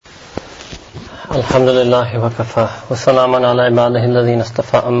الحمد لله وكفى وسلام على عباده الذين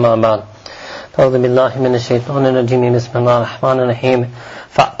اصطفى أما بعد أعوذ بالله من الشيطان الرجيم بسم الله الرحمن الرحيم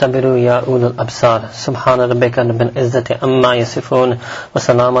فاعتبروا يا أولو الأبصار سبحان ربك رب العزة عما يصفون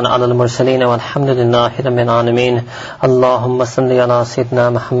وسلام على المرسلين والحمد لله رب العالمين اللهم صل على سيدنا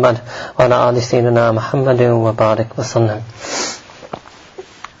محمد وعلى آل سيدنا محمد وبارك وسلم.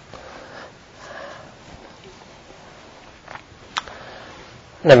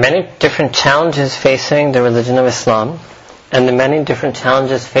 There are many different challenges facing the religion of Islam, and the many different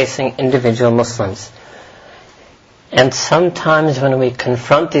challenges facing individual Muslims. And sometimes when we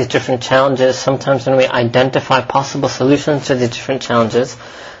confront these different challenges, sometimes when we identify possible solutions to these different challenges,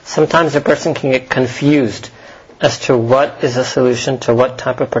 sometimes a person can get confused as to what is a solution to what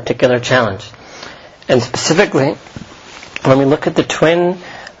type of particular challenge. And specifically, when we look at the twin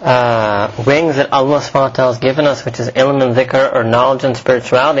wings that Allah subhanahu wa ta'ala has given us, which is ilm and dhikr, or knowledge and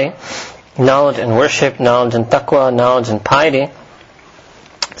spirituality, knowledge and worship, knowledge and taqwa, knowledge and piety,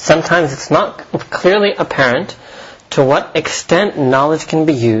 sometimes it's not clearly apparent to what extent knowledge can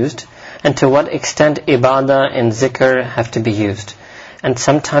be used and to what extent ibadah and zikr have to be used. And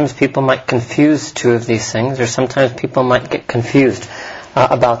sometimes people might confuse two of these things, or sometimes people might get confused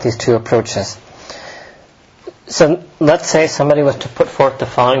about these two approaches. So let's say somebody was to put forth the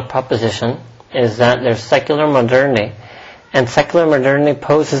following proposition, is that there's secular modernity, and secular modernity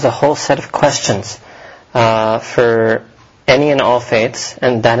poses a whole set of questions for any and all faiths,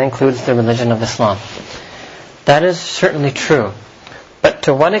 and that includes the religion of Islam. That is certainly true. But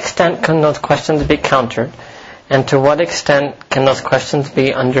to what extent can those questions be countered, and to what extent can those questions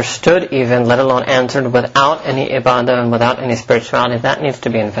be understood even, let alone answered, without any ibadah and without any spirituality? That needs to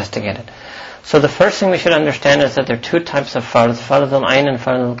be investigated. So the first thing we should understand is that there are two types of fard al-ayn and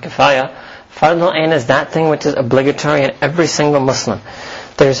fard al-kifaya. Fard al-ayn is that thing which is obligatory in every single Muslim.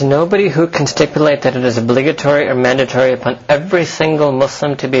 There's nobody who can stipulate that it is obligatory or mandatory upon every single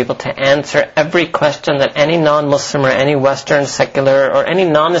Muslim to be able to answer every question that any non-Muslim or any Western, secular, or any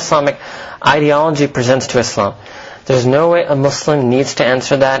non-Islamic ideology presents to Islam. There's no way a Muslim needs to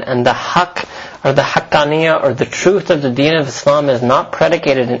answer that, and the haqq, or the haqqaniyah, or the truth of the deen of Islam is not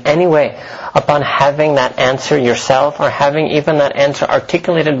predicated in any way upon having that answer yourself, or having even that answer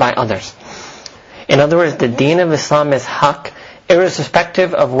articulated by others. In other words, the deen of Islam is haqq,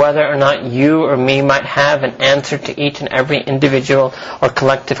 irrespective of whether or not you or me might have an answer to each and every individual or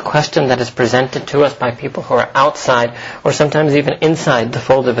collective question that is presented to us by people who are outside, or sometimes even inside the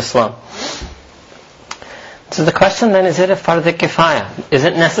fold of Islam. So the question then, is it a fard al-kifaya? Is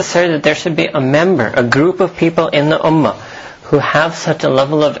it necessary that there should be a member, a group of people in the ummah who have such a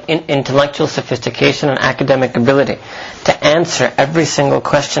level of intellectual sophistication and academic ability to answer every single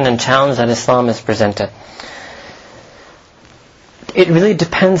question and challenge that Islam has presented? It really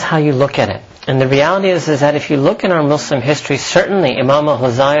depends how you look at it. And the reality is that if you look in our Muslim history, certainly Imam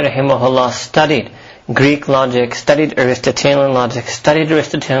al-Ghazali rahimahullah studied Greek logic, studied Aristotelian logic, studied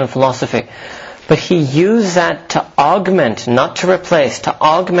Aristotelian philosophy. But he used that to augment, not to replace, to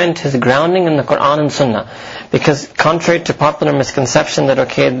augment his grounding in the Quran and Sunnah. Because contrary to popular misconception that,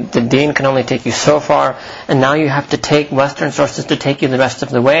 the deen can only take you so far, and now you have to take Western sources to take you the rest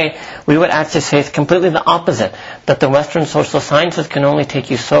of the way, we would actually say it's completely the opposite. That the Western social sciences can only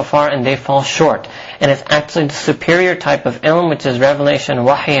take you so far, and they fall short. And it's actually the superior type of ilm, which is revelation,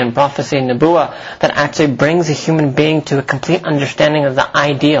 wahi, and prophecy, nubuwah, that actually brings a human being to a complete understanding of the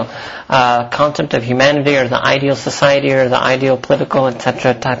ideal concept of humanity, or the ideal society, or the ideal political,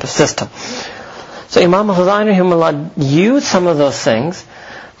 etc. type of system. So Imam al-Ghazali used some of those things,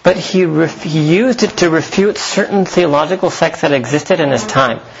 but he used it to refute certain theological sects that existed in his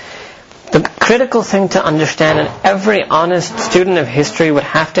time. The critical thing to understand, and every honest student of history would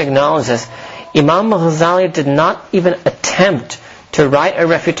have to acknowledge this, Imam al-Ghazali did not even attempt to write a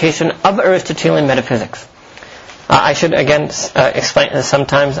refutation of Aristotelian metaphysics. I should again explain,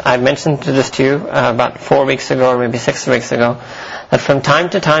 sometimes I mentioned this to you about 4 weeks ago, or maybe 6 weeks ago, that from time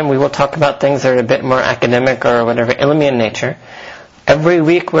to time we will talk about things that are a bit more academic or whatever, ilmi in nature. Every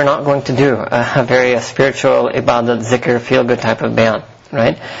week we're not going to do a very spiritual, ibadat, zikr, feel-good type of bayan,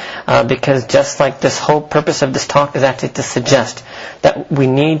 right? Because just like this whole purpose of this talk is actually to suggest that we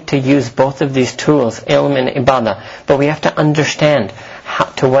need to use both of these tools, ilm and ibadah, but we have to understand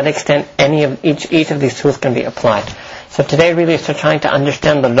to what extent any of each of these tools can be applied. So today really is trying to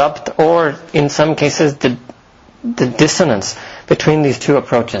understand the rabt, or in some cases the dissonance between these two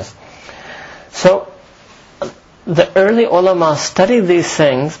approaches. So the early ulama studied these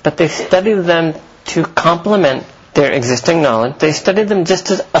things, but they studied them to complement their existing knowledge. They studied them just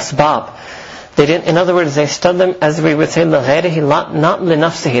as asbab. They didn't, in other words, they studied them, as we would say, لِغَيْرِهِ, not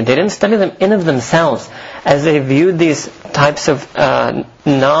لِنَفْسِهِ. They didn't study them in of themselves, as they viewed these types of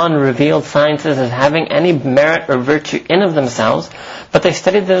non-revealed sciences as having any merit or virtue in of themselves, but they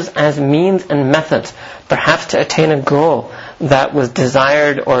studied those as means and methods, perhaps to attain a goal that was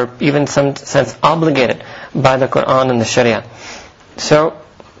desired or even in some sense obligated by the Qur'an and the Sharia. So,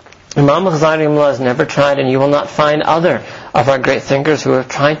 Imam Ghazali has never tried, and you will not find other of our great thinkers who have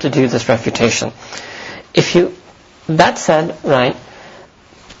tried to do this refutation. That said, right,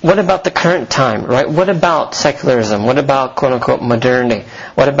 what about the current time, right? What about secularism? What about quote-unquote modernity?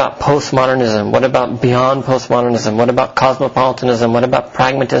 What about postmodernism? What about beyond postmodernism? What about cosmopolitanism? What about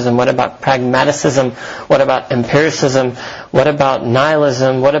pragmatism? What about pragmaticism? What about empiricism? What about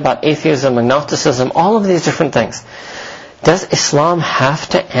nihilism? What about atheism, agnosticism? All of these different things. Does Islam have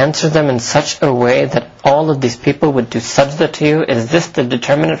to answer them in such a way that all of these people would do sajda to you? Is this the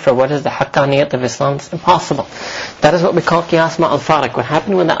determinant for what is the haqqaniyat of Islam? It's impossible. That is what we call qiyas ma al-fariq. What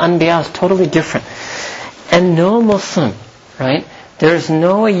happened with the Anbiya is totally different. And no Muslim, right? There is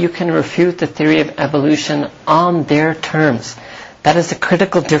no way you can refute the theory of evolution on their terms. That is the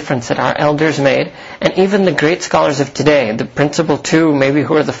critical difference that our elders made. And even the great scholars of today, the principal two, maybe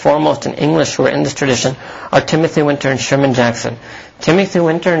who are the foremost in English who are in this tradition, are Timothy Winter and Sherman Jackson. Timothy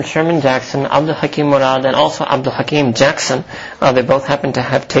Winter and Sherman Jackson, Abdul Hakim Murad, and also Abdul Hakim Jackson, they both happen to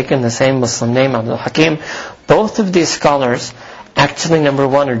have taken the same Muslim name, Abdul Hakim. Both of these scholars actually, number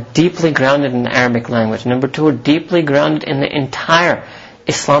one, are deeply grounded in the Arabic language. Number two, are deeply grounded in the entire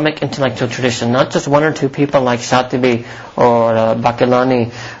Islamic intellectual tradition, not just one or two people like Shatibi or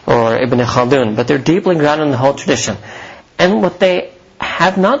Baqillani or Ibn Khaldun, but they're deeply grounded in the whole tradition. And what they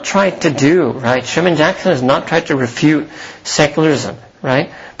have not tried to do, right, Sherman Jackson has not tried to refute secularism,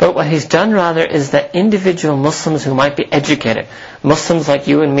 right, but what he's done rather is that individual Muslims who might be educated, Muslims like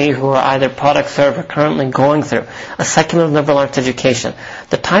you and me who are either products of or currently going through a secular liberal arts education,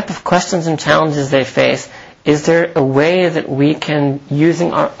 the type of questions and challenges they face, is there a way that we can,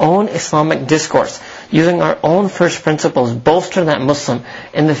 using our own Islamic discourse, using our own first principles, bolster that Muslim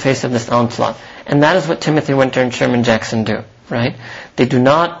in the face of this onslaught? And that is what Timothy Winter and Sherman Jackson do, right? They do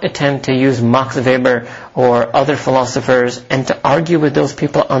not attempt to use Max Weber or other philosophers and to argue with those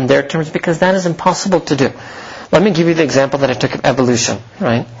people on their terms, because that is impossible to do. Let me give you the example that I took of evolution,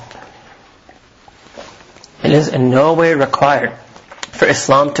 right? It is in no way required for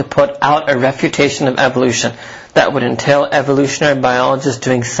Islam to put out a refutation of evolution that would entail evolutionary biologists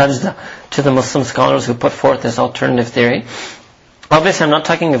doing sajda to the Muslim scholars who put forth this alternative theory. Obviously, I'm not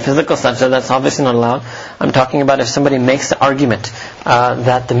talking of physical sajda, that's obviously not allowed. I'm talking about if somebody makes the argument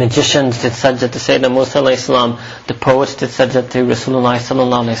that the magicians did sajda to Sayyidina Musa alayhi salam, the poets did sajda to Rasulullah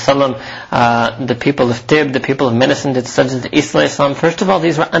sallallahu alayhi wasallam, the people of Tib, the people of medicine did sajda to Isa alayhi salam. First of all,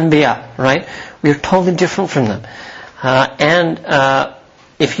 these were anbiya, right? We are totally different from them.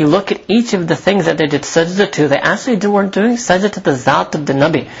 If you look at each of the things that they did sajda to, they actually weren't doing sajda to the Zat of the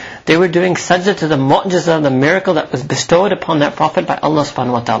Nabi. They were doing sajda to the mu'jiza, the miracle that was bestowed upon that Prophet by Allah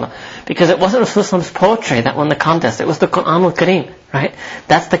subhanahu wa ta'ala. Because it wasn't Rasul's poetry that won the contest, it was the Qur'an al-Kareem, right?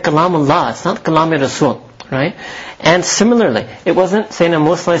 That's the Kalam Allah, it's not Kalam Rasul, right? And similarly, it wasn't Sayyidina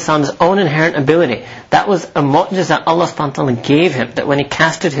Musa alayhi salam's own inherent ability. That was a mu'jiza that Allah subhanahu wa ta'ala gave him, that when he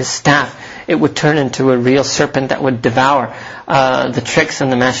casted his staff, it would turn into a real serpent that would devour the tricks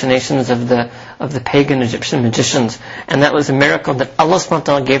and the machinations of the pagan Egyptian magicians. And that was a miracle that Allah subhanahu wa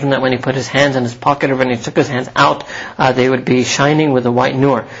ta'ala gave him, that when he put his hands in his pocket or when he took his hands out, they would be shining with a white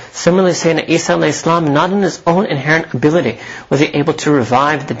nur. Similarly, Sayyidina Isa alayhi salam, not in his own inherent ability was he able to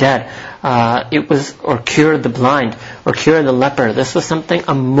revive the dead, or cure the blind, or cure the leper. This was something,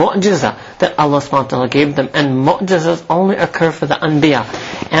 a mu'jiza that Allah subhanahu wa ta'ala gave them. And mu'jizas only occur for the anbiya.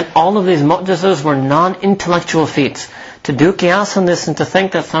 And all of these mu'jizas were non-intellectual feats. To do qiyas on this and to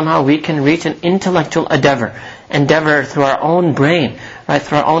think that somehow we can reach an intellectual endeavor through our own brain, right,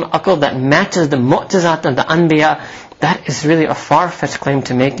 through our own aql that matches the mu'jizat of the anbiya, that is really a far-fetched claim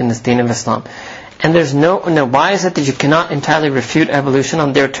to make in this deen of Islam. And there's why is it that you cannot entirely refute evolution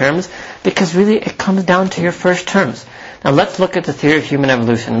on their terms? Because really it comes down to your first terms. Now let's look at the theory of human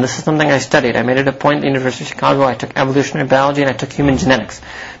evolution. And this is something I studied. I made it a point at the University of Chicago. I took evolutionary biology and I took human genetics.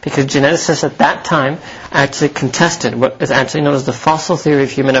 Because geneticists at that time actually contested what is actually known as the fossil theory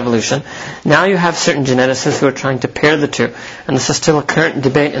of human evolution. Now you have certain geneticists who are trying to pair the two. And this is still a current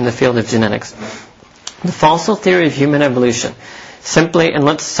debate in the field of genetics. The fossil theory of human evolution Simply, and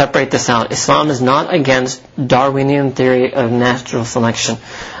let's separate this out, Islam is not against Darwinian theory of natural selection.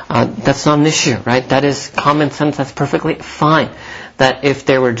 That's not an issue, right? That is common sense. That's perfectly fine. That if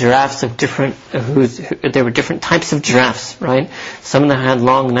there were giraffes of there were different types of giraffes, right? Some of them had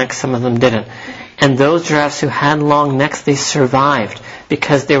long necks, some of them didn't. And those giraffes who had long necks, they survived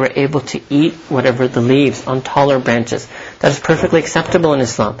because they were able to eat whatever the leaves on taller branches. That is perfectly acceptable in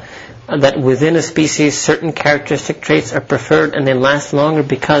Islam. That within a species, certain characteristic traits are preferred and they last longer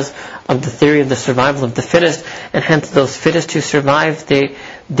because of the theory of the survival of the fittest, and hence those fittest who survive,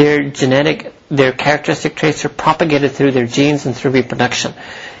 their characteristic traits are propagated through their genes and through reproduction.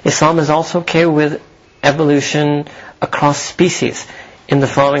 Islam is also okay with evolution across species. In the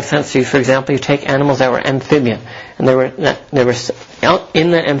following sense, for example, you take animals that were amphibian, and there were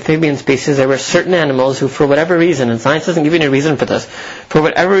in the amphibian species there were certain animals who, for whatever reason, and science doesn't give you any reason for this, for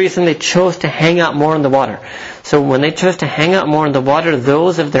whatever reason they chose to hang out more in the water. So when they chose to hang out more in the water,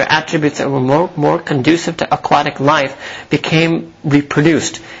 those of their attributes that were more conducive to aquatic life became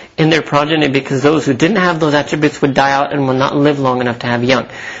reproduced in their progeny, because those who didn't have those attributes would die out and would not live long enough to have young.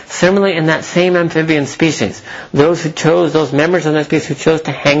 Similarly, in that same amphibian species, those members of that species who chose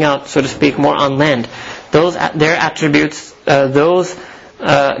to hang out, so to speak, more on land, their attributes, those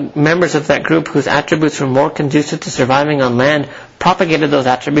members of that group whose attributes were more conducive to surviving on land propagated those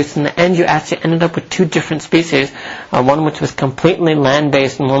attributes. In the end, you actually ended up with two different species, one which was completely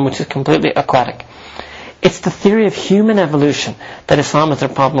land-based and one which was completely aquatic. It's the theory of human evolution that Islam has a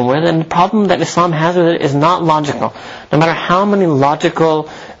problem with, and the problem that Islam has with it is not logical, no matter how many logical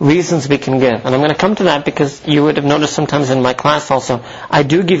reasons we can give. And I'm going to come to that because you would have noticed sometimes in my class also, I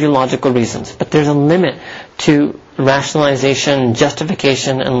do give you logical reasons, but there's a limit to rationalization,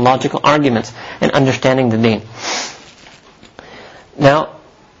 justification, and logical arguments in understanding the deen. Now,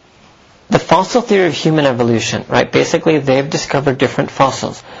 the fossil theory of human evolution, right? Basically, they've discovered different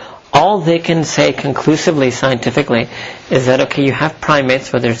fossils. All they can say conclusively scientifically is that, okay, you have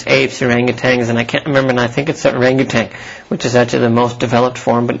primates, whether it's apes, orangutans, and I can't remember, and I think it's an orangutan, which is actually the most developed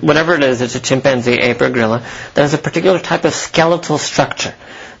form, but whatever it is, it's a chimpanzee, ape, or gorilla, that has a particular type of skeletal structure.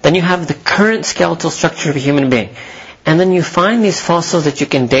 Then you have the current skeletal structure of a human being. And then you find these fossils that you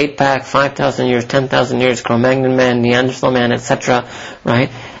can date back 5,000 years, 10,000 years, Cro-Magnon man, Neanderthal man, etc.,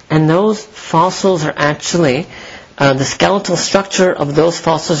 right? And those fossils are actually... the skeletal structure of those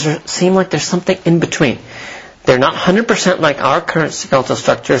fossils seem like there's something in between. They're not 100% like our current skeletal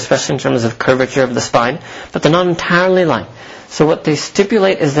structure, especially in terms of curvature of the spine, but they're not entirely like. So what they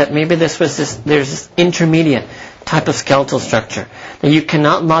stipulate is that maybe there's this intermediate type of skeletal structure. Now you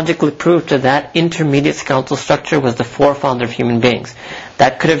cannot logically prove that intermediate skeletal structure was the forefather of human beings.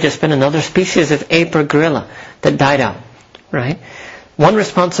 That could have just been another species of ape or gorilla that died out, right? One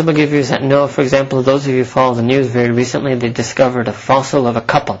response I will give you is that no, for example, those of you who follow the news, very recently they discovered a fossil of a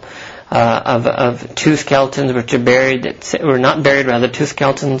couple of two skeletons which are two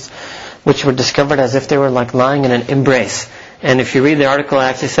skeletons which were discovered as if they were like lying in an embrace. And if you read the article, it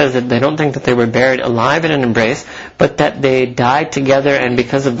actually says that they don't think that they were buried alive in an embrace, but that they died together, and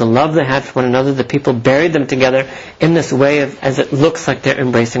because of the love they had for one another, the people buried them together in this way as it looks like they're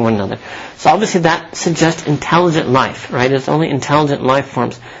embracing one another. So obviously that suggests intelligent life, right? It's only intelligent life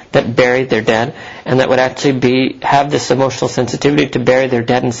forms that bury their dead, and that would actually have this emotional sensitivity to bury their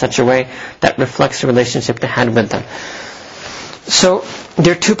dead in such a way that reflects the relationship they had with them. So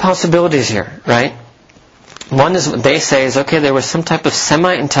there are two possibilities here, right? One is what they say is, okay, there was some type of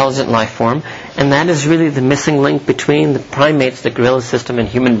semi-intelligent life form, and that is really the missing link between the primates, the gorilla system, and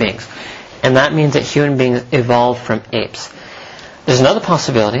human beings. And that means that human beings evolved from apes. There's another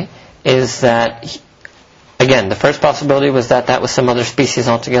possibility, is that, again, the first possibility was that was some other species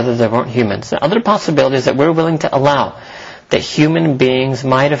altogether that weren't humans. The other possibility is that we're willing to allow that human beings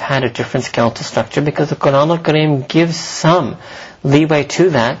might have had a different skeletal structure, because the Quran al-Karim gives some leeway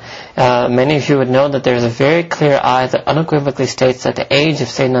to that. Many of you would know that there's a very clear ayah that unequivocally states that the age of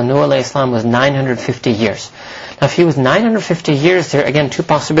Sayyidina Nuh alayhi salam was 950 years. Now if he was 950 years, there are again two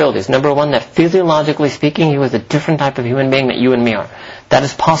possibilities. Number one, that physiologically speaking, he was a different type of human being that you and me are. That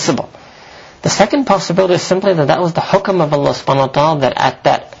is possible. The second possibility is simply that was the hukam of Allah subhanahu wa ta'ala,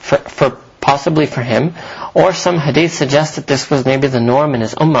 that possibly for him, or some hadith suggests that this was maybe the norm in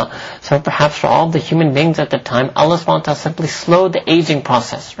his ummah. So perhaps for all the human beings at the time, Allah subhanahu wa ta'ala simply slowed the aging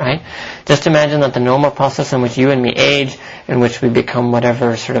process, right? Just imagine that the normal process in which you and me age, in which we become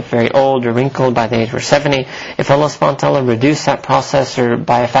whatever, sort of very old or wrinkled by the age we're 70, if Allah subhanahu wa ta'ala reduced that process or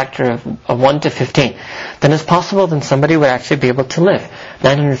by a factor of 1 to 15, then it's possible that somebody would actually be able to live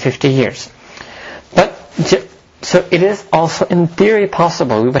 950 years. But So it is also in theory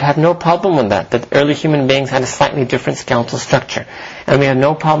possible, we would have no problem with that early human beings had a slightly different skeletal structure. And we have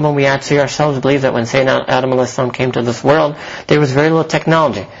no problem, we actually ourselves believe that when Sayyidina Adam a.s. came to this world, there was very little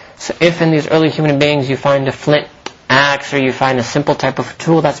technology. So if in these early human beings you find a flint axe or you find a simple type of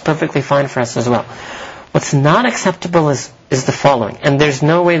tool, that's perfectly fine for us as well. What's not acceptable is the following, and there's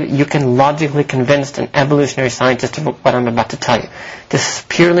no way that you can logically convince an evolutionary scientist of what I'm about to tell you. This is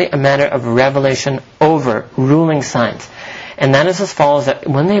purely a matter of revelation over ruling science. And that is as follows, that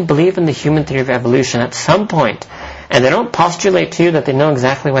when they believe in the human theory of evolution, at some point, and they don't postulate to you that they know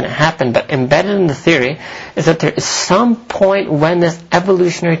exactly when it happened, but embedded in the theory is that there is some point when this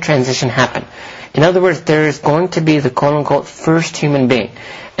evolutionary transition happened. In other words, there is going to be the quote-unquote first human being.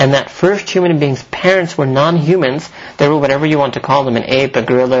 And that first human being's parents were non-humans. They were whatever you want to call them, an ape, a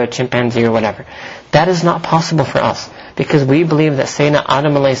gorilla, a chimpanzee, or whatever. That is not possible for us, because we believe that Sayyidina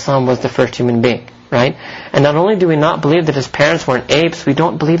Adam a.s. was the first human being, right? And not only do we not believe that his parents weren't apes, we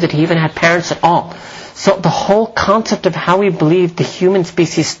don't believe that he even had parents at all. So the whole concept of how we believe the human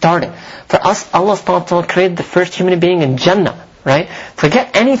species started. For us, Allah subhanahu wa ta'ala created the first human being in Jannah, right?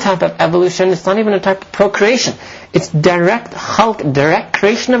 Forget any type of evolution. It's not even a type of procreation. It's direct khalq, direct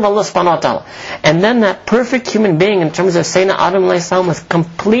creation of Allah subhanahu wa ta'ala. And then that perfect human being, in terms of Sayyidina Adam a.s., was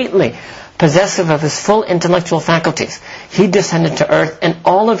completely possessive of his full intellectual faculties. He descended to earth, and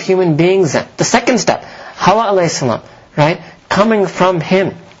all of human beings then. The second step, Hawa a.s., right? Coming from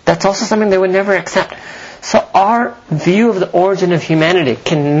him. That's also something they would never accept. So our view of the origin of humanity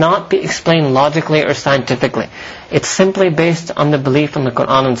cannot be explained logically or scientifically. It's simply based on the belief in the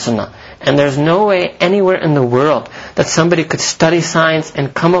Quran and Sunnah. And there's no way anywhere in the world that somebody could study science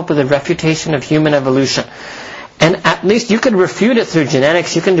and come up with a refutation of human evolution. And at least you could refute it through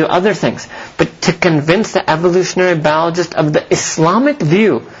genetics, you can do other things. But to convince the evolutionary biologist of the Islamic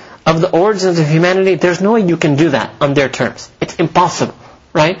view of the origins of humanity, there's no way you can do that on their terms. It's impossible.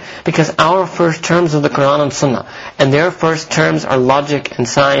 Right? Because our first terms are the Quran and Sunnah. And their first terms are logic and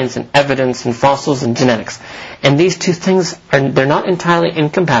science and evidence and fossils and genetics. And these two things, they're not entirely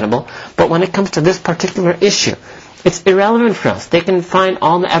incompatible, but when it comes to this particular issue, it's irrelevant for us. They can find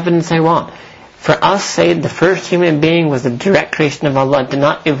all the evidence they want. For us, say the first human being was the direct creation of Allah, did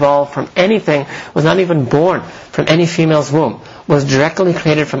not evolve from anything, was not even born from any female's womb, was directly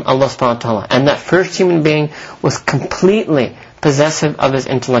created from Allah subhanahu wa ta'ala. And that first human being was completely possessive of his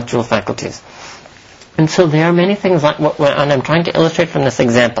intellectual faculties. And so there are many things like what I'm trying to illustrate from this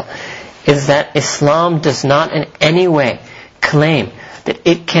example, is that Islam does not in any way claim that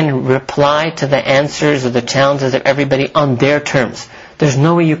it can reply to the answers or the challenges of everybody on their terms. There's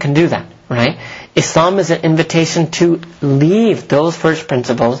no way you can do that, right? Islam is an invitation to leave those first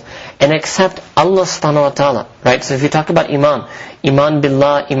principles and accept Allah subhanahu wa ta'ala, right? So if you talk about Iman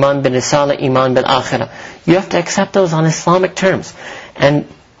billah, Iman bil risala, Iman bil akhirah, you have to accept those on Islamic terms. And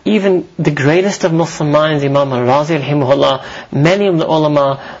even the greatest of Muslim minds, Imam al-Razi rahimahullah, many of the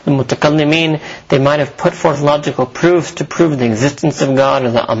ulama, the mutakallimin, they might have put forth logical proofs to prove the existence of God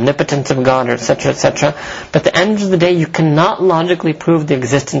or the omnipotence of God, or etc., etc. But at the end of the day, you cannot logically prove the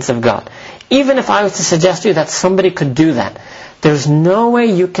existence of God. Even if I was to suggest to you that somebody could do that, there's no way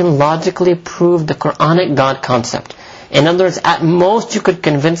you can logically prove the Quranic God concept. In other words, at most you could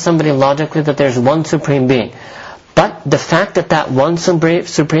convince somebody logically that there's one supreme being. But the fact that that one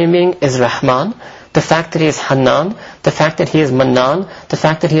supreme being is Rahman, the fact that he is Hannan, the fact that he is Mannan, the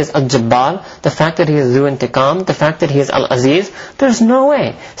fact that he is Al-Jabbar, the fact that he is Zu Intiqam, the fact that he is Al-Aziz, there's no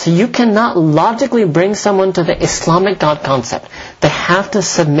way. So you cannot logically bring someone to the Islamic God concept. They have to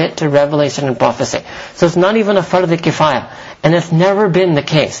submit to revelation and prophecy. So it's not even a fard kifaya. And it's never been the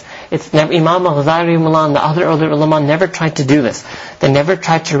case. It's never, Imam al-Ghazali and the other ulama never tried to do this. They never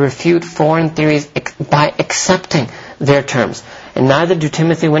tried to refute foreign theories by accepting their terms. And neither do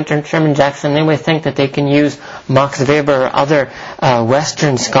Timothy Winter and Sherman Jackson. They may think that they can use Max Weber or other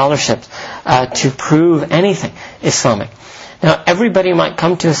Western scholarships to prove anything Islamic. Now, everybody might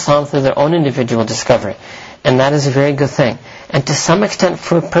come to Islam through their own individual discovery. And that is a very good thing. And to some extent,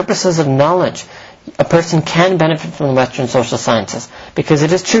 for purposes of knowledge, a person can benefit from the Western social sciences. Because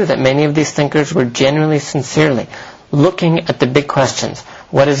it is true that many of these thinkers were genuinely, sincerely looking at the big questions.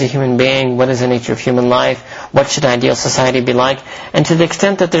 What is a human being? What is the nature of human life? What should ideal society be like? And to the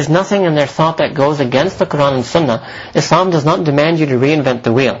extent that there's nothing in their thought that goes against the Quran and Sunnah, Islam does not demand you to reinvent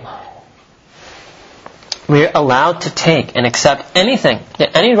the wheel. We're allowed to take and accept anything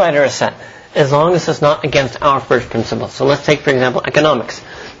that any writer has said, as long as it's not against our first principles. So let's take, for example, economics.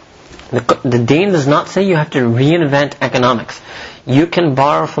 The deen does not say you have to reinvent economics. You can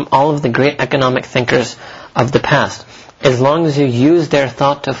borrow from all of the great economic thinkers of the past. as long as you use their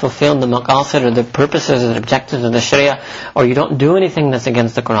thought to fulfill the maqasid or the purposes or the objectives of the Sharia, or you don't do anything that's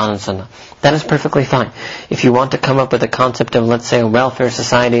against the Quran and Sunnah. That is perfectly fine. If you want to come up with a concept of, let's say, a welfare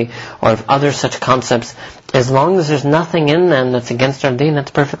society, or of other such concepts, as long as there's nothing in them that's against our deen,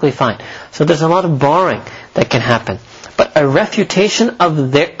 that's perfectly fine. So there's a lot of borrowing that can happen. But a refutation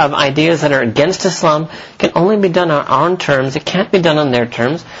of ideas that are against Islam can only be done on our own terms. It can't be done on their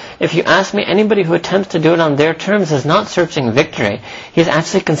terms. If you ask me, anybody who attempts to do it on their terms is not searching victory. He's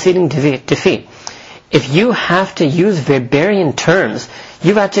actually conceding defeat. If you have to use barbarian terms,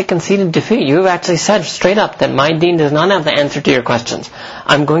 you've actually conceded defeat. You've actually said straight up that my deen does not have the answer to your questions.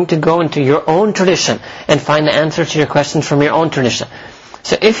 I'm going to go into your own tradition and find the answer to your questions from your own tradition.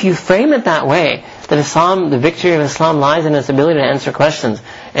 So if you frame it that way, that Islam, the victory of Islam lies in its ability to answer questions,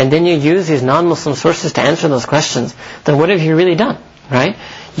 and then you use these non-Muslim sources to answer those questions, then what have you really done, right?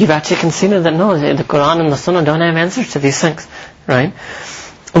 You've actually conceded that no, the Quran and the Sunnah don't have answers to these things, right?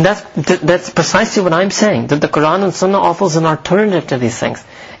 And that's precisely what I'm saying, that the Quran and Sunnah offers an alternative to these things.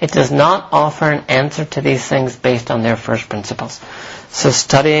 It does not offer an answer to these things based on their first principles. So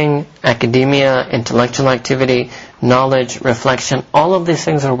studying, academia, intellectual activity, knowledge, reflection, all of these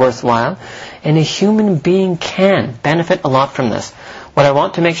things are worthwhile, and a human being can benefit a lot from this. What I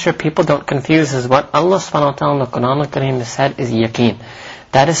want to make sure people don't confuse is what Allah subhanahu wa ta'ala in the Quran al-Kareem has said is yaqeen.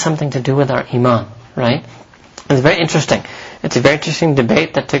 That is something to do with our iman, right? It's very interesting. It's a very interesting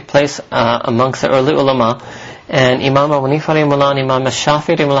debate that took place amongst the early ulama, and Imam Abu Hanifa rahimahullah and Imam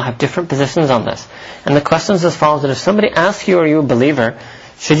Shafi'i rahimahullah have different positions on this. And the question is as follows, that if somebody asks you, are you a believer,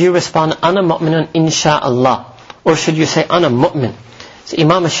 should you respond, Ana mu'minun insha'Allah, or should you say, Ana mu'min? So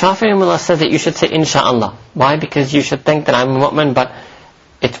Imam Shafi'i rahimahullah says that you should say insha'Allah. Why? Because you should think that I'm a mu'min, but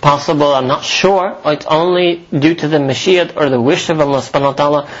it's possible, I'm not sure, or it's only due to the mashiat or the wish of Allah subhanahu wa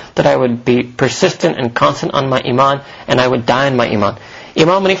ta'ala that I would be persistent and constant on my iman, and I would die in my iman.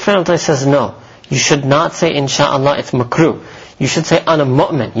 Imam Hanifa says no. You should not say insha'Allah, it's makruh. You should say ana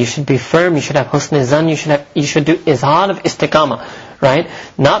mu'min. You should be firm, you should have husn zan, you should do izhar of istiqamah, right?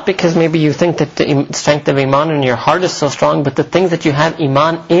 Not because maybe you think that the strength of iman in your heart is so strong, but the things that you have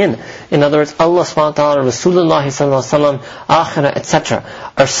iman in other words, Allah subhanahu wa ta'ala, Rasulullah sallallahu alaihi wasallam, akhirah,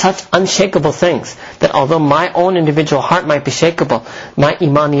 etc., are such unshakable things that although my own individual heart might be shakeable, my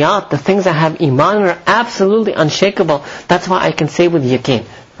imaniyat, the things that have iman are absolutely unshakable. That's why I can say with yaqeen,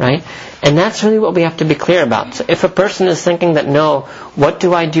 right? And that's really what we have to be clear about. So if a person is thinking that, no, what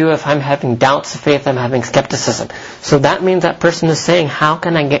do I do if I'm having doubts of faith, I'm having skepticism? So that means that person is saying, how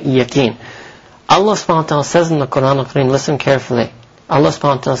can I get yaqeen? Allah subhanahu wa ta'ala says in the Quran al-Kareem, listen carefully. Allah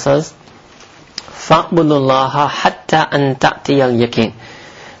subhanahu wa ta'ala says, فَاعْبُدُوا اللَّهَ حَتَّى أَن تَأْتِيَ الْيَقِينَ.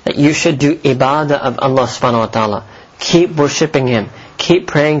 That you should do ibadah of Allah subhanahu wa ta'ala. Keep worshipping Him. Keep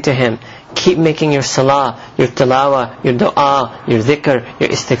praying to Him. Keep making your salah, your tilawah, your dua, your dhikr, your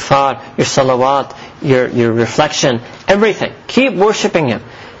istighfar, your salawat, your reflection, everything. Keep worshipping Him.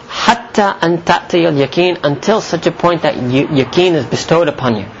 Hatta an ta'tiya al-yaqeen, until such a point that yaqeen is bestowed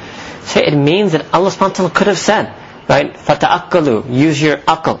upon you. So it means that Allah subhanahu wa ta'ala could have said, right, fata'akkalu, use your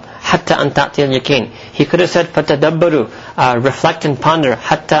aql, hatta an ta'tiya al-yaqeen. He could have said fatadabbaru, reflect and ponder,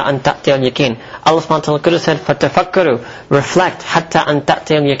 hatta an ta'tiya al-yaqeen. Allah subhanahu wa ta'ala could have said fatafakkaru, reflect, hatta an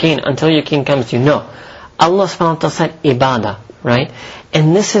ta'tiya al-yaqeen, until yaqeen comes to you. No. Allah subhanahu wa ta'ala said ibadah, right?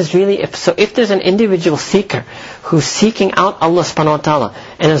 And this is really, if there's an individual seeker who's seeking out Allah subhanahu wa ta'ala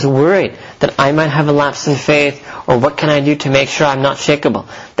and is worried that I might have a lapse in faith, or what can I do to make sure I'm not shakeable?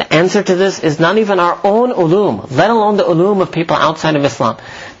 The answer to this is not even our own ulum, let alone the ulum of people outside of Islam.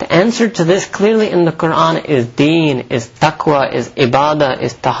 The answer to this clearly in the Quran is deen, is taqwa, is ibadah,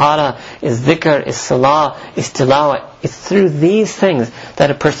 is tahara, is dhikr, is salah, is tilawah. It's through these things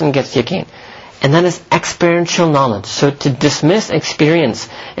that a person gets yaqeen. And that is experiential knowledge. So to dismiss experience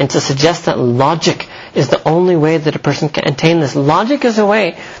and to suggest that logic is the only way that a person can attain this. Logic is a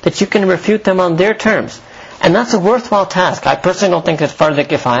way that you can refute them on their terms. And that's a worthwhile task. I personally don't think it's fardh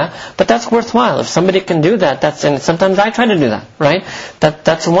kifaya, but that's worthwhile. If somebody can do that, and sometimes I try to do that, right?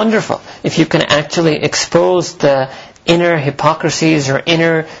 That's wonderful. If you can actually expose the inner hypocrisies or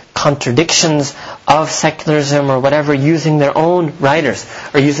inner contradictions of secularism or whatever using their own writers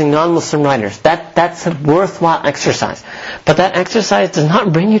or using non-Muslim writers. That's a worthwhile exercise. But that exercise does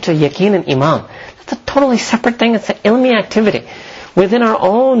not bring you to yaqeen and iman. That's a totally separate thing. It's an ilmi activity. Within our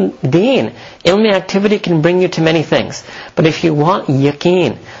own deen, ilmi activity can bring you to many things. But if you want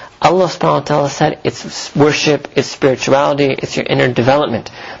yaqeen, Allah subhanahu wa ta'ala said it's worship, it's spirituality, it's your inner development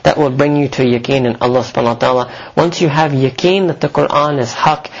that will bring you to yaqeen in Allah subhanahu wa ta'ala. Once you have yaqeen that the Qur'an is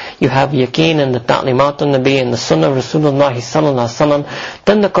haqq, you have yaqeen in the ta'limat al-Nabi and the Sunnah of Rasulullah sallallahu alaihi wasallam,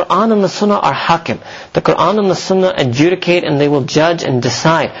 then the Qur'an and the Sunnah are hakim. The Qur'an and the Sunnah adjudicate and they will judge and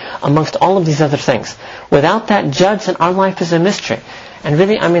decide amongst all of these other things. Without that judge, then our life is a mystery. And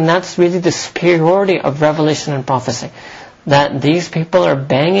really, that's really the superiority of revelation and prophecy. That these people are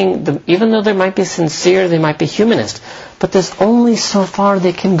banging, even though they might be sincere, they might be humanist, but there's only so far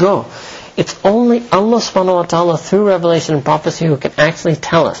they can go. It's only Allah subhanahu wa ta'ala through revelation and prophecy who can actually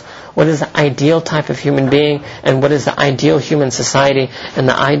tell us what is the ideal type of human being and what is the ideal human society and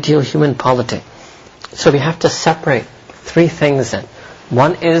the ideal human polity. So we have to separate three things then.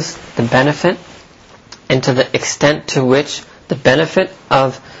 One is the benefit, and to the extent to which the benefit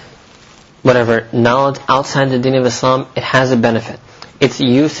of whatever knowledge outside the deen of Islam, it has a benefit. Its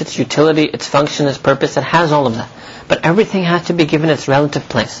use, its utility, its function, its purpose, it has all of that. But everything has to be given its relative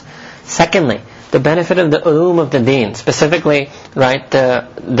place. Secondly, the benefit of the ulum of the deen, specifically, right,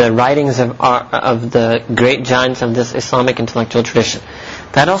 the writings of the great giants of this Islamic intellectual tradition.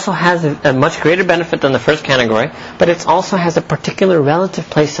 That also has a much greater benefit than the first category, but it also has a particular relative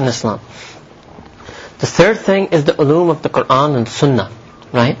place in Islam. The third thing is the ulum of the Qur'an and Sunnah.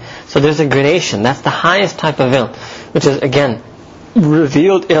 Right? So there's a gradation. That's the highest type of ilm, which is again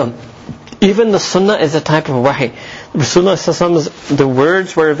revealed ilm. Even the Sunnah is a type of wahi. Rasulullah sallallahu alaihi wasallam, the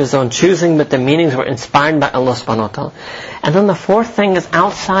words were of his own choosing, but the meanings were inspired by Allah subhanahu wa ta'ala. And then the fourth thing is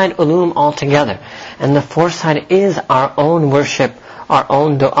outside ulum altogether. And the fourth side is our own worship, our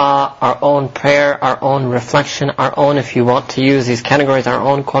own dua, our own prayer, our own reflection, our own, if you want to use these categories, our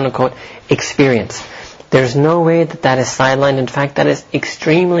own quote-unquote experience. There's no way that is sidelined. In fact, that is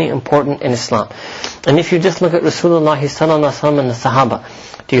extremely important in Islam. And if you just look at Rasulullah sallallahu alaihi wasallam and the Sahaba,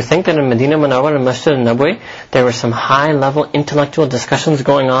 do you think that in Medina Munawwara and Masjid al-Nabawi there were some high-level intellectual discussions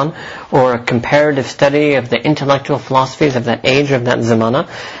going on, or a comparative study of the intellectual philosophies of that age, of that zamana,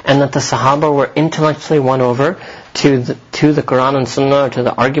 and that the Sahaba were intellectually won over to the Quran and Sunnah, or to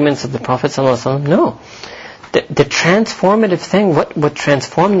the arguments of the Prophet sallallahu alaihi wasallam? No. The transformative thing, what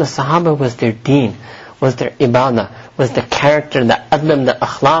transformed the Sahaba was their deen, was their ibadah, was the character, the adab, the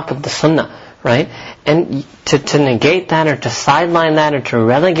akhlaq of the sunnah, right? And to negate that, or to sideline that, or to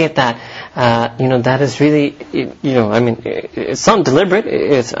relegate that, that is really, it's not deliberate.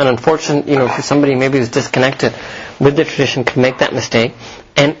 It's an unfortunate, for somebody maybe who's disconnected with the tradition could make that mistake.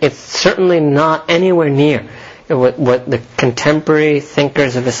 And it's certainly not anywhere near what the contemporary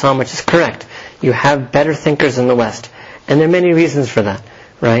thinkers of Islam, which is correct. You have better thinkers in the West. And there are many reasons for that,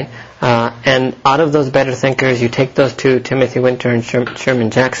 right? And out of those better thinkers, you take those two, Timothy Winter and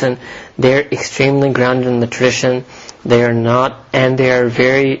Sherman Jackson, they're extremely grounded in the tradition. They are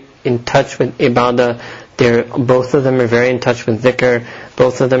very in touch with ibadah. Both of them are very in touch with dhikr.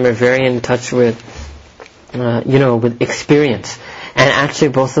 Both of them are very in touch with, with experience. And actually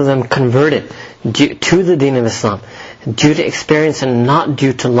both of them converted to the deen of Islam due to experience and not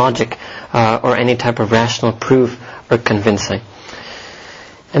due to logic or any type of rational proof or convincing.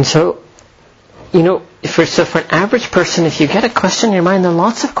 And so, for an average person, if you get a question in your mind, there are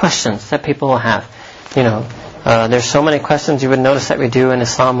lots of questions that people will have. There's so many questions you would notice that we do in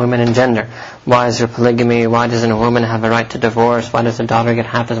Islam, women and gender. Why is there polygamy? Why doesn't a woman have a right to divorce? Why does a daughter get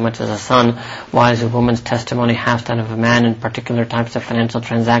half as much as a son? Why is a woman's testimony half that of a man in particular types of financial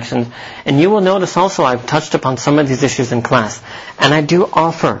transactions? And you will notice also I've touched upon some of these issues in class. And I do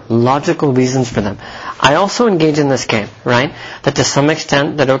offer logical reasons for them. I also engage in this game, right? That to some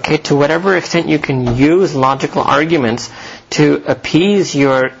extent, to whatever extent you can use logical arguments to appease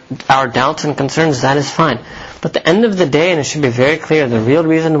our doubts and concerns, that is fine. But at the end of the day, and it should be very clear, the real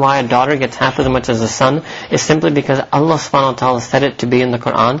reason why a daughter gets half as much as a son is simply because Allah subhanahu wa ta'ala said it to be in the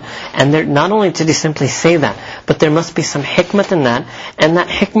Quran. And not only did He simply say that, but there must be some hikmat in that, and that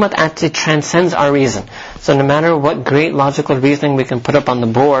hikmat actually transcends our reason. So no matter what great logical reasoning we can put up on the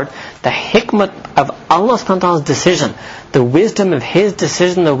board, the hikmat of Allah subhanahu wa ta'ala's decision, the wisdom of His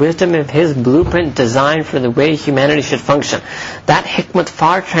decision, the wisdom of His blueprint design for the way humanity should function, that hikmat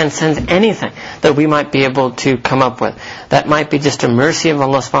far transcends anything that we might be able to come up with. That might be just a mercy of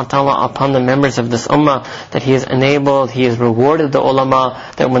Allah subhanahu wa ta'ala upon the members of this ummah, that He has enabled, He has rewarded the ulama,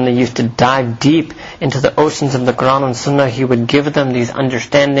 that when they used to dive deep into the oceans of the Quran and Sunnah, He would give them these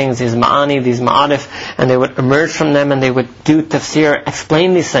understandings, these ma'ani, these ma'arif, and they would emerge from them and they would do tafsir,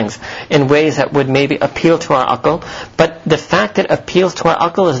 explain these things in ways that would maybe appeal to our aql. But But the fact that it appeals to our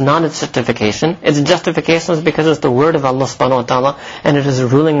aql is not its justification. Its justification is because it's the word of Allah subhanahu wa ta'ala, and it is a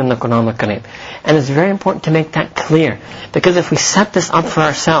ruling in the Quran al-Kareem. And it's very important to make that clear, because if we set this up for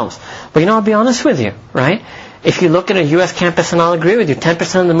ourselves, but I'll be honest with you, right? If you look at a US campus, and I'll agree with you,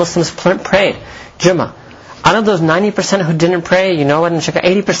 10% of the Muslims prayed Jummah. Out of those 90% who didn't pray, you know what, in Shaka,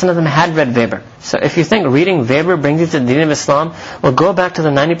 80% of them had read Weber. So if you think reading Weber brings you to the deen of Islam, well, go back to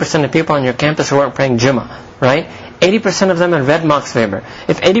the 90% of people on your campus who weren't praying Jummah, right? 80% of them had read Max Weber.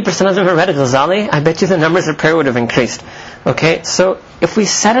 If 80% of them had read Ghazali, I bet you the numbers of prayer would have increased. Okay, so if we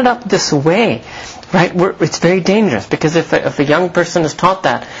set it up this way, right, it's very dangerous, because if a young person is taught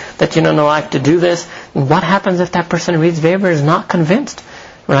that no, I have to do this, what happens if that person reads Weber is not convinced,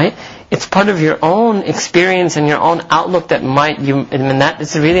 right? It's part of your own experience and your own outlook that that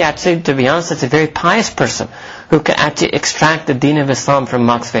is really, actually, to be honest, it's a very pious person who can actually extract the deen of Islam from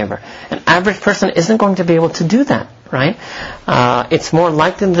Max Weber. An average person isn't going to be able to do that, right? It's more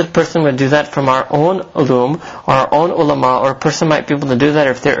likely that a person would do that from our own ulum, or our own ulama, or a person might be able to do that.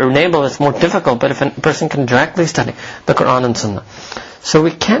 If they're unable, it's more difficult, but if a person can directly study the Quran and Sunnah. So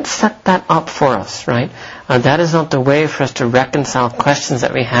we can't set that up for us, right? That is not the way for us to reconcile questions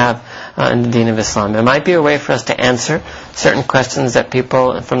that we have in the deen of Islam. It might be a way for us to answer certain questions that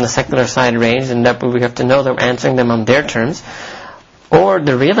people from the secular side raise, and that we have to know that we're answering them on their terms. Or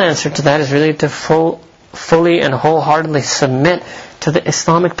the real answer to that is really to fully and wholeheartedly submit to the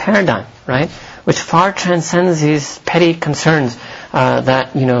Islamic paradigm, right? Which far transcends these petty concerns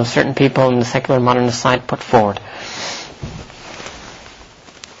that certain people in the secular modernist side put forward.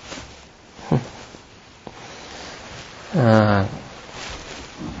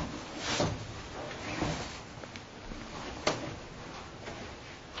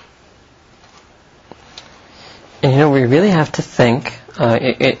 And we really have to think.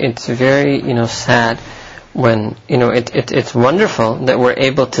 It's very sad when it's wonderful that we're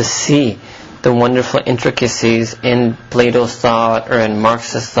able to see the wonderful intricacies in Plato's thought, or in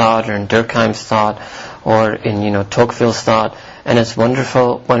Marxist thought, or in Durkheim's thought, or in Tocqueville's thought, and it's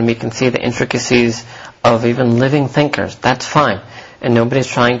wonderful when we can see the intricacies of even living thinkers. That's fine, and nobody's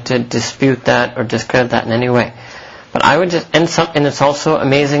trying to dispute that or discredit that in any way. But I would just, and it's also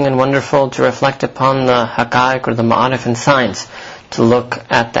amazing and wonderful to reflect upon the haqa'iq or the ma'arif in science, to look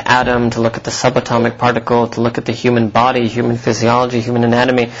at the atom, to look at the subatomic particle, to look at the human body, human physiology, human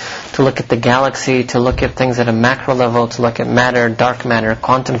anatomy, to look at the galaxy, to look at things at a macro level, to look at matter, dark matter,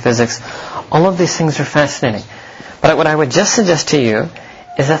 quantum physics. All of these things are fascinating. But what I would just suggest to you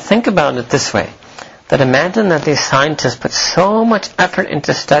is that think about it this way. That imagine that these scientists put so much effort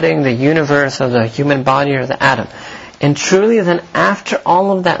into studying the universe, or the human body, or the atom. And truly then, after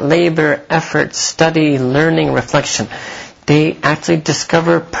all of that labor, effort, study, learning, reflection, they actually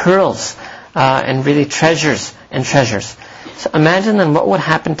discover pearls and really treasures and treasures. So imagine then what would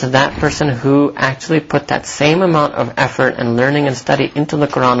happen to that person who actually put that same amount of effort and learning and study into the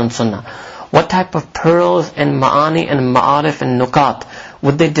Quran and Sunnah. What type of pearls and ma'ani and ma'arif and nukat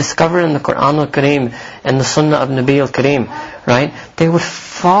would they discover in the Quran al-Kareem and the Sunnah of Nabi al-Kareem, right? They would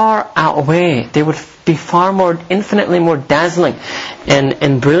far outweigh, they would be far more, infinitely more dazzling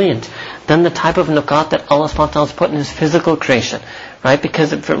and brilliant than the type of nukat that Allah subhanahu wa ta'ala has put in His physical creation, right?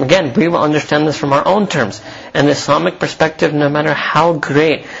 Because again, we will understand this from our own terms. And the Islamic perspective, no matter how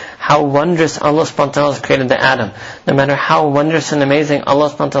great, how wondrous Allah subhanahu wa ta'ala has created the atom, no matter how wondrous and amazing Allah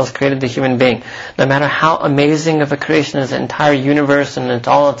subhanahu wa ta'ala has created the human being, no matter how amazing of a creation is the entire universe and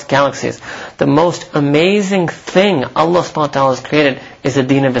all its galaxies, the most amazing thing Allah subhanahu wa ta'ala has created is the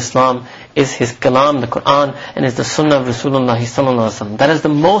deen of Islam, is His kalam, the Quran, and is the Sunnah of Rasulullah sallallahu alaihi wasallam. That is the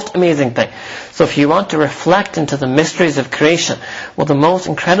most amazing thing. So if you want to reflect into the mysteries of creation, well, the most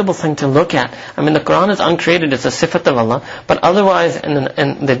incredible thing to look at, the Quran is uncreated, it's a sifat of Allah, but otherwise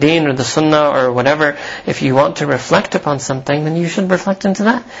in the deen or the Sunnah or whatever, if you want to reflect upon something, then you should reflect into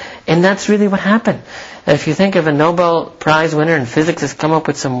that. And that's really what happened. And if you think of a Nobel Prize winner in physics has come up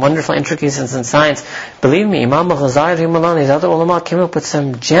with some wonderful intricacies in science, believe me, Imam al-Ghazali and these other ulama came up with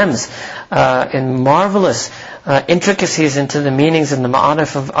some gems and marvelous intricacies into the meanings and the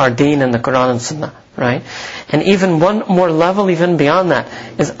ma'arif of our deen and the Quran and Sunnah, right? And even one more level even beyond that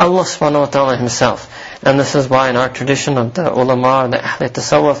is Allah subhanahu wa ta'ala Himself. And this is why in our tradition of the ulama, the Ahl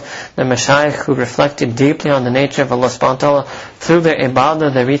Tasawwuf, the Mashayikh who reflected deeply on the nature of Allah subhanahu wa ta'ala, through their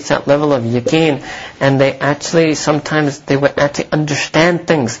ibadah they reach that level of yaqeen, and they actually, sometimes they would actually understand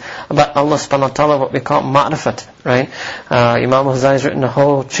things about Allah subhanahu wa ta'ala, what we call ma'rifat, right? Imam Ghazali has written a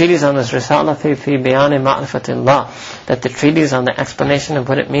whole treatise on this, Risala fi Bayani Ma'rifatillah, that the treatise on the explanation of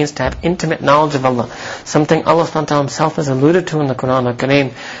what it means to have intimate knowledge of Allah, something Allah subhanahu wa ta'ala Himself has alluded to in the Quran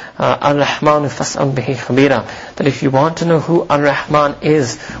al-Kareem, Ar-Rahman fas'al bihi khabira. That if you want to know who Ar-Rahman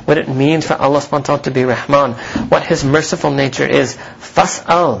is, what it means for Allah subhanahu wa ta'ala to be Rahman, what His merciful nature is,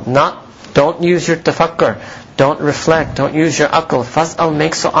 fas'al, don't use your tafakkur, don't reflect, don't use your aql. Fas'al,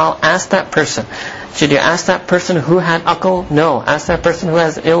 make su'al, ask that person. Should you ask that person who had aql? No. Ask that person who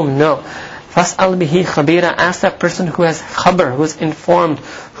has ilm? No. Fas'al bihi khabira, ask that person who has khabar, who is informed,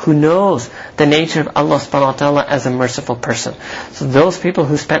 who knows the nature of Allah subhanahu wa ta'ala as a merciful person. So those people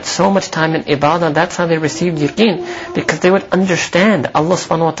who spent so much time in ibadah, that's how they received yaqeen, because they would understand Allah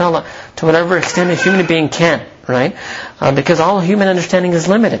subhanahu wa ta'ala to whatever extent a human being can, right? Because all human understanding is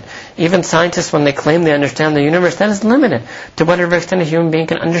limited. Even scientists, when they claim they understand the universe, that is limited to whatever extent a human being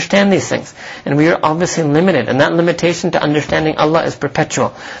can understand these things. And we are obviously limited, and that limitation to understanding Allah is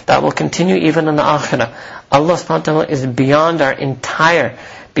perpetual. That will continue even in the akhirah. Allah subhanahu wa ta'ala is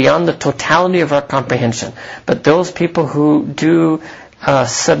beyond the totality of our comprehension. But those people who do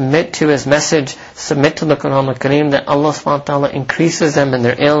submit to His message, submit to the Quran al-Kareem, that Allah subhanahu wa ta'ala increases them in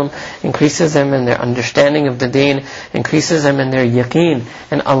their ilm, increases them in their understanding of the deen, increases them in their yaqeen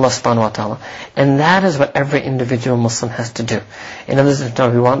in Allah subhanahu wa ta'ala. And that is what every individual Muslim has to do. In other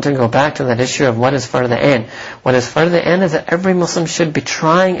words, we want to go back to that issue of what is fard ain. What is fard ain is that every Muslim should be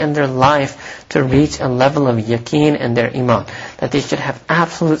trying in their life to reach a level of yaqeen in their iman. That they should have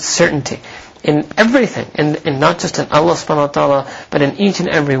absolute certainty in everything, in not just in Allah subhanahu wa ta'ala, but in each and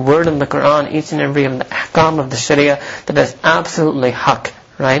every word of the Quran, each and every of the ahkam of the Sharia, that is absolutely haqq,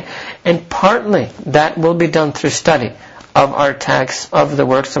 right? And partly that will be done through study of our texts, of the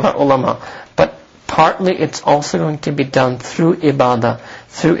works of our ulama, but partly it's also going to be done through ibadah,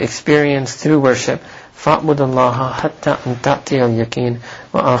 through experience, through worship. فَاعْبُدُ اللَّهَ حَتَّى أَن تَأْتِيَ الْيَقِينُ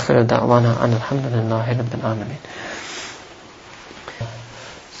وَآخِرُ دَعْوَانَا أَنِ الْحَمْدُ لِلَّهِ رَبِّ الْعَالَمِينَ.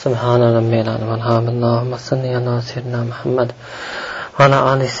 سبحان ربي العظيم والحمد اللهم صل على سيدنا محمد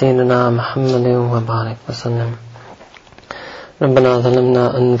وعلى آل سيدنا محمد وبارك وسلم. ربنا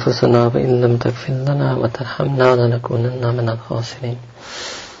ظلمنا أنفسنا وإن لم تغفر لنا وترحمنا لنكونن من الخاسرين.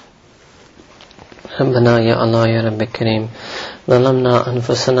 ربنا يا الله يا رب الكريم ظلمنا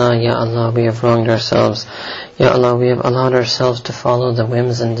أنفسنا. Ya Allah, we have wronged ourselves. Ya Allah, we have allowed ourselves to follow the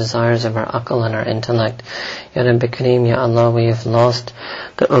whims and desires of our aql and our intellect. Ya Rabbi Kareem, Ya Allah, we have lost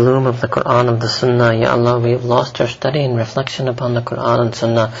the ulum of the Quran, of the Sunnah. Ya Allah, we have lost our study and reflection upon the Quran and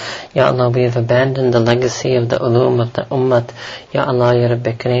Sunnah. Ya Allah, we have abandoned the legacy of the ulum of the Ummah. Ya Allah, Ya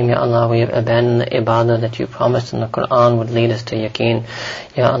Rabbi Kareem, Ya Allah, we have abandoned the ibadah that you promised in the Quran would lead us to yaqeen.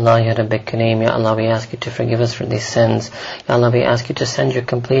 Ya Allah, Ya Rabbi Kareem, Ya Allah, we ask you to forgive us for these sins. Ya Allah, we ask you to send your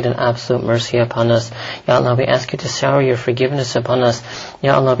complete and absolute mercy upon us. Ya Allah, we ask you to shower your forgiveness upon us.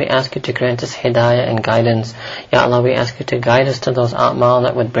 Ya Allah, we ask you to grant us hidayah and guidance. Ya Allah, we ask you to guide us to those a'mal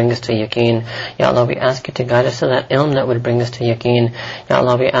that would bring us to yaqeen. Ya Allah, we ask you to guide us to that ilm that would bring us to yaqeen. Ya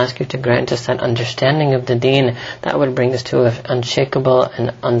Allah, we ask you to grant us that understanding of the deen that would bring us to an unshakable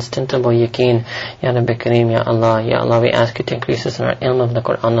and unstintable yaqeen. Ya Rabbi Kareem, Ya Allah. Ya Allah, we ask you to increase us in our ilm of the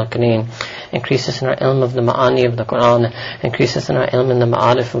Quran al-Kareem. Increase us in our ilm of the ma'ani of the Quran. Increase us in our ilm in the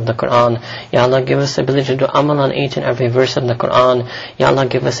ma'arif of the Quran. Ya Allah, give us the ability to do amal on each and every verse of the Quran. Ya Allah,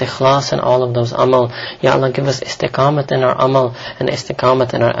 give us ikhlas in all of those amal. Ya Allah, give us istiqamat in our amal and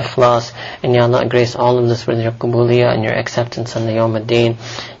istiqamat in our ikhlas. And Ya Allah, grace all of this with your qabuliyah and your acceptance on the Yawm ad-Din.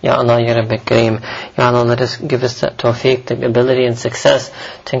 Ya Allah, Ya Rabbi Kareem. Ya Allah, give us that tawfiq, the ability and success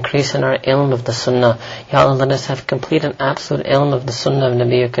to increase in our ilm of the Sunnah. Ya Allah, let us have complete and absolute ilm of the Sunnah of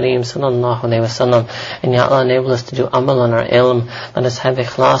Nabi Kareem sallallahu alayhi wa sallam. And Ya Allah, enable us to do amal on our ilm. Let us have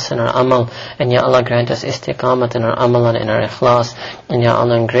ikhlas in our amal. And Ya Allah, grant us istiqamat in our amal and in our ikhlas. And Ya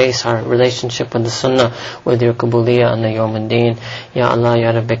Allah, grace our relationship with the Sunnah, with your qabuliyah and the Yawm ad-Din. Ya Allah,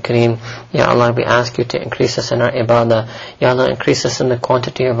 Ya Rabbi Kareem. Ya Allah, we ask you to increase us in our ibadah. Ya Allah, increase us in the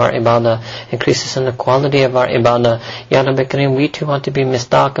quantity of our ibadah. Increase us in the quality of our ibadah. Ya Rabbi Kareem, we too want to be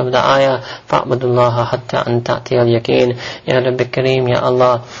misdaq of the ayah, فَاعْبُدُ اللَّهَ حَتَّى أَن تَأْتِيَ الْيَقِينُ. Ya Rabbi Kareem, Ya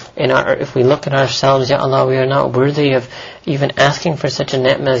Allah, if we look at ourselves, Ya Allah, we are not worthy of even asking for such a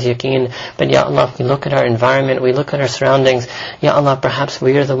ni'mah as yaqeen. But Ya Allah, if we look at our environment, we look at our surroundings, Ya Allah, perhaps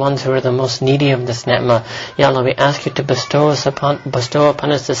we are the ones who are the most needy of this ni'mah. Ya Allah, we ask you to bestow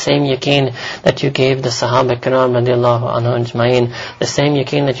upon us the same yaqeen that you gave the Sahaba Kiram radiallahu anhu ajma'in, the same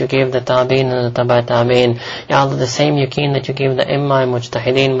yaqeen that you gave the Tabi'in and the Tabai Tabi'in. Ya Allah, the same yaqeen that you gave the Imma,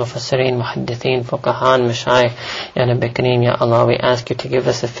 Mujtahideen, Mufassirin, Muhaddithin, Fuqahan, Mashayikh. Ya Rabbi Kareem, Ya Allah, we ask you to give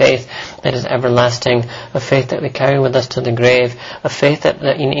us a faith that is everlasting, a faith that we carry with us to the grave, a faith that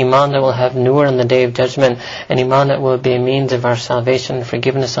in iman that will have nur on the day of judgment. judgment, and iman that will be a means of our salvation and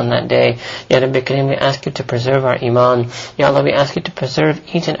forgiveness on that day. Ya Rabbi Kareem, we ask you to preserve our iman. Ya Allah, we ask you to preserve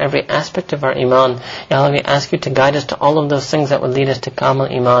each and every aspect of our iman. Ya Allah, we ask you to guide us to all of those things that would lead us to Kamal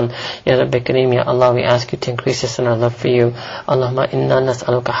Iman. Ya Rabbi Kareem, Ya Allah, we ask you to increase us in our love for you. Allahumma inna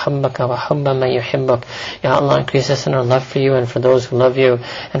nas'aluka hubbaka wa hubba man yuhibbuk. Ya Allah, increase us in our love for you and for those who love you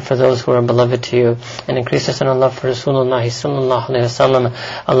and for those who are beloved to you. And increase us in our love for Rasulullah sallallahu alayhi wa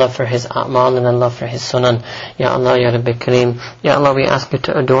sallam, a love for his a'mal and a love for his sunan. Ya Allah, Ya Rabbi Kareem, Ya Allah, we ask you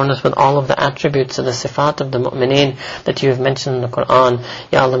to adorn us with all of the attributes of the sifat of the mu'mineen that you have mentioned in the Quran.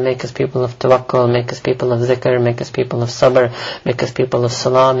 Ya Allah, make us people of tawakkul, make us people of zikr, make us people of sabr, make us people of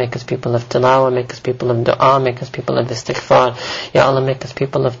salah, make us people of tilawah, make us people of dua, make us people of istighfar. Ya Allah, make us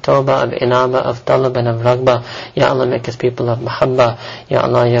people of tawbah, of inaba, of talab and of raghbah. Ya Allah, make us people of mahabba. Ya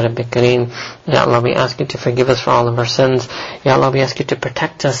Allah, Ya Rabbi Kareem, Ya Allah, we ask you to forgive us for all of our sins. Ya Allah, we ask you to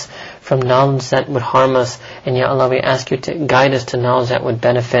protect us from knowledge that would harm us, and Ya Allah, we ask you to guide us to knowledge that would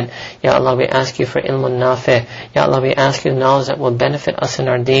benefit. Ya Allah, we ask you for ilmun nafi. Ya Allah, we ask you knowledge that will benefit us in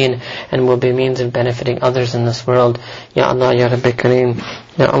our deen and will be means of benefiting others in this world. Ya Allah, Ya Rabbi Kareem,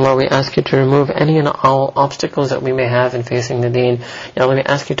 Ya Allah, we ask you to remove any and all obstacles that we may have in facing the deen. Ya Allah, we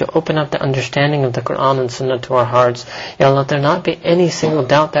ask you to open up the understanding of the Quran and Sunnah to our hearts. Ya Allah, let there not be any single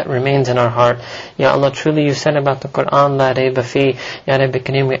doubt that remains in our heart. Ya Allah, truly you said about the Quran, La rayba fi. Ya Rabbi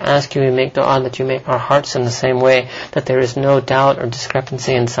Kareem, we ask you, we make dua that you make our hearts in the same way, that there is no doubt or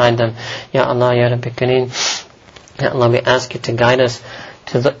discrepancy inside them. Ya Allah, Ya Rabbi Kareem, Ya Allah, we ask you to guide us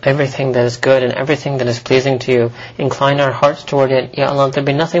to everything that is good and everything that is pleasing to you. Incline our hearts toward it. Ya Allah, there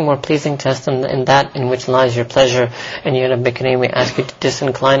be nothing more pleasing to us than that in which lies your pleasure. And Ya Rabbi Kareem, we ask you to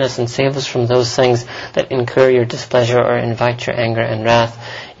disincline us and save us from those things that incur your displeasure or invite your anger and wrath.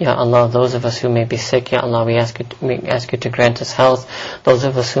 Ya Allah, those of us who may be sick, Ya Allah, we ask you to grant us health. Those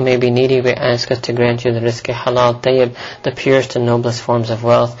of us who may be needy, we ask us to grant you the rizq halal tayyib, the purest and noblest forms of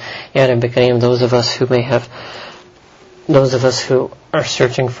wealth. Ya Rabbi Kareem, those of us who are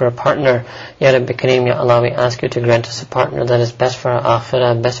searching for a partner, Ya Rabbi Kareem, Ya Allah, we ask you to grant us a partner that is best for our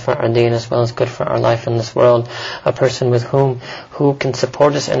akhirah, best for our deen, as well as good for our life in this world. A person with who can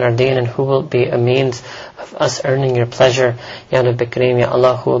support us in our deen and who will be a means of us earning your pleasure. Ya Rabbi Kareem, Ya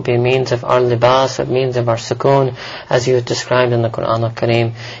Allah, who will be a means of our libas, a means of our sukoon, as you have described in the Quran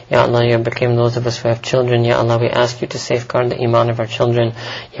al-Kareem. Ya Allah, Ya Rabbi Kareem, those of us who have children, Ya Allah, we ask you to safeguard the iman of our children.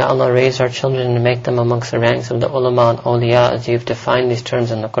 Ya Allah, raise our children and make them amongst the ranks of the ulama and awliya, as you have defined these terms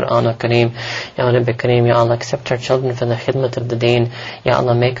in the Quran al-Kareem. Ya Rabbi Kareem, Ya Allah, accept our children for the khidmat of the deen. Ya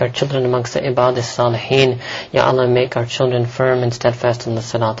Allah, make our children amongst the ibad as-salihin. Ya Allah, make our children firm and steadfast in the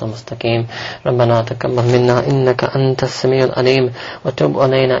salat al-mustaqim. Rabbana taqabbal minna innaka anta as-sami'ul alim wa tub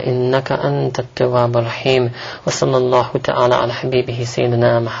alayna innaka anta at-tawwab ar-rahim. Wa sallallahu ta'ala ala habibihi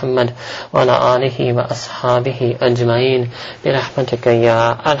sayyidina Muhammad wa ala alihi wa ashabihi ajma'in bi rahmatika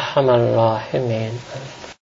ya arhamar rahimin.